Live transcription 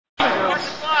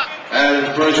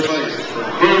in first place for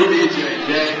Crew DJ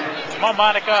Jay. Come on,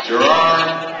 Monica.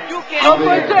 Gerard. You can. Go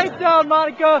for a takedown,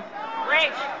 Monica.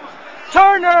 Break.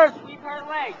 Turn her. Keep her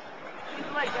leg. Keep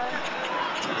her leg, guys.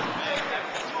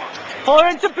 Pull her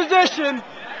into position.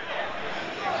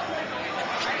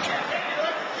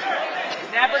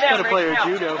 Snap her down. Gotta play her Rachel.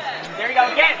 judo. There you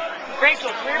go. Again.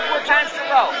 Rachel, 3 or 4 times in a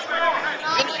row.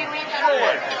 Then she leans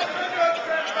forward.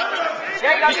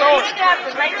 There you go. Keep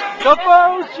snapping, Rachel. Go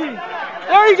for Uchi.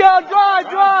 There you go. Drive,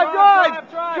 drive, drive.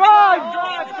 Drive.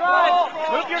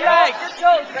 Move your legs. Your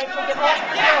toes, Rachel. Get off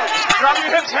your toes. Drop your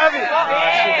hips heavy.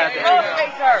 Yeah.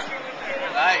 Rotate her.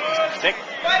 Nice. Stick.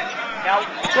 Now,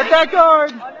 Get that guard.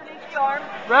 underneath the arm.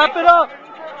 Wrap it up.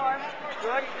 Underneath her arm.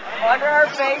 Good. Under her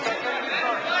face.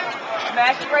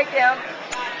 Smash it right down.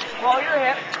 Roll your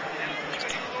hip.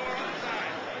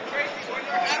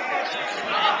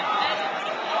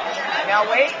 Now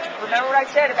wait. Remember what I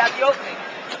said about the opening.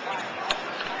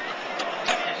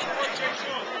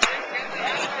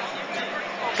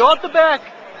 Go up the back.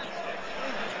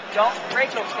 Don't,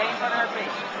 Rachel, stay in front of her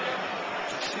face.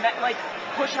 Like,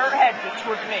 push her head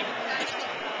towards me.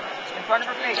 In front of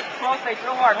her face. Cross face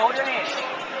real hard. Hold your hands.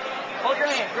 Hold your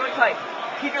hands really tight.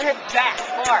 Keep your hips back,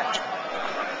 far.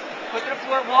 Put to the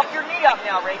floor. Walk your knee up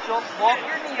now, Rachel. Walk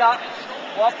your knee up.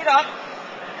 Walk it up.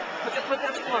 Put the foot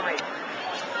to the floor, Rachel.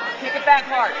 Kick it back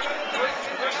hard.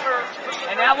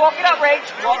 And now walk it up,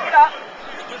 Rachel. Walk it up.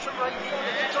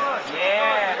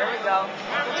 Yeah, there we go.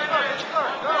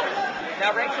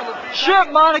 Now, Rachel, look.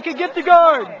 Shit, Monica. Get the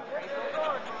guard.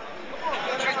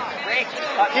 Rachel,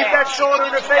 Keep that shoulder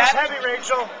in her face heavy,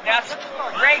 Rachel. Now,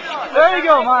 Rachel. There you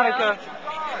go, Monica.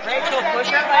 Rachel, push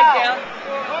her leg down.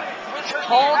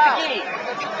 Hold the knee.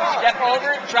 Step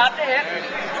over, drop the hip.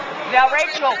 Now,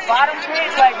 Rachel, bottom pin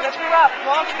leg, lift her up,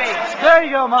 cross face. There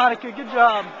you go, Monica. Good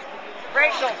job.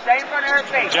 Rachel, stay in front of her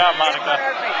face. Good job, Stay in Monica. front of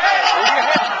her face. Move your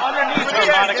hips underneath her,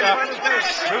 Monica.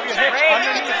 Move your hips Rachel,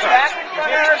 underneath her. back in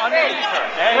front of her face. Underneath her.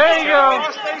 There you go.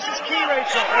 Cross face is key,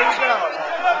 Rachel. There you go.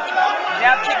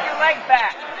 Now, kick your leg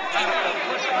back.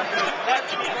 Push on her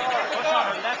left hip.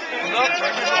 Look,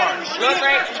 bring your arms. Good,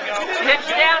 Rachel.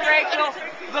 Hips down, Rachel.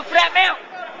 Look for that mount.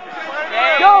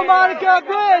 There Go, you Monica.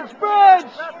 Bridge, bridge.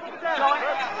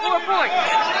 4 points.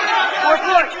 4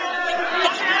 points.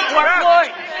 4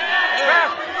 points.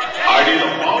 I need the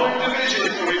following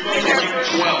divisions to report to ring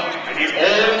 12. I need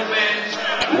all men's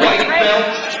white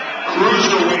belt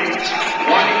cruiserweight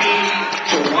 180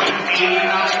 to 189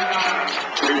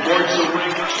 to report to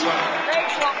ring 12.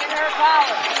 Rachel in her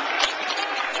collar.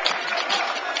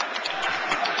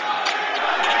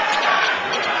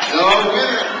 The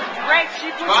winner, Rachel,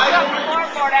 she pushed up the arm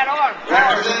bar, that arm.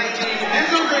 representing Team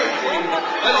Enzo Great Team,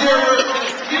 let's hear it for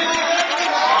Skill.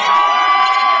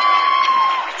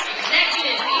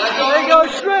 There you go,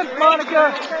 shrimp,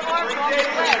 Monica.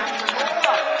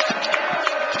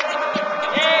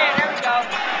 Yeah, there we go.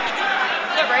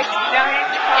 Good, Rachel. Down here.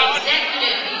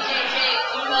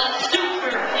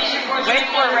 Wait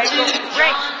for it, Rachel.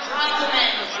 Rachel.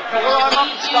 Pull her arm up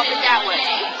and stuff it that way.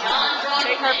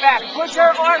 Take her back. Push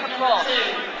her arm across.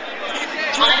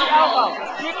 Push her elbow.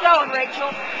 Keep going,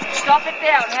 Rachel. Stuff it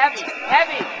down. Heavy.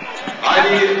 Heavy. I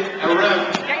need a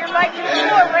rep. Get your leg to the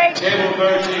floor, Rachel. Table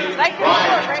 13. Leg to the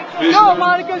floor, Rachel. Go,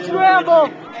 Monica. Scramble.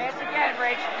 Hands again,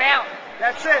 Rachel. Mount.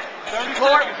 That's it. 30 Pull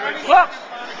her. seconds. Hooks.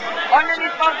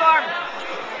 Underneath both arms.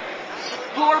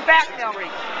 Pull her back now,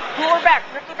 Rachel. Pull her back.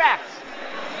 Rip her back.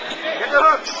 Get the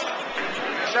hooks.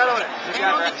 Settle it. Good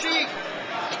job,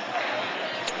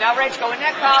 Now, Rachel, go in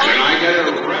that collar. Can I get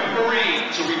a referee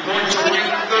to report to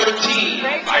ring 13?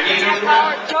 I need a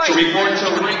ref to report to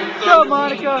ring 13. Go,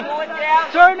 Monica. Pull it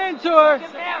down. Turn into her.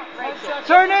 Good mount, Rachel.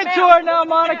 Turn into her now,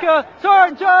 Monica.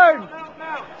 Turn, turn.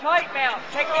 Tight mount.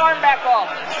 Take her arm back off.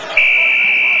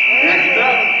 Next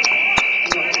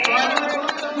up,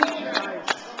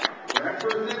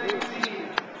 representing Team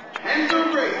Enzo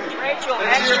Great. Rachel,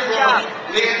 Let's hear excellent it job.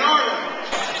 for Leonardo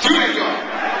Judico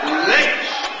Lynch.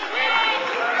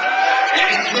 And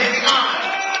he's taking on,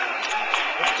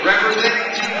 representing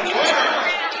Team Warner,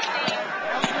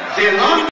 Ceylon.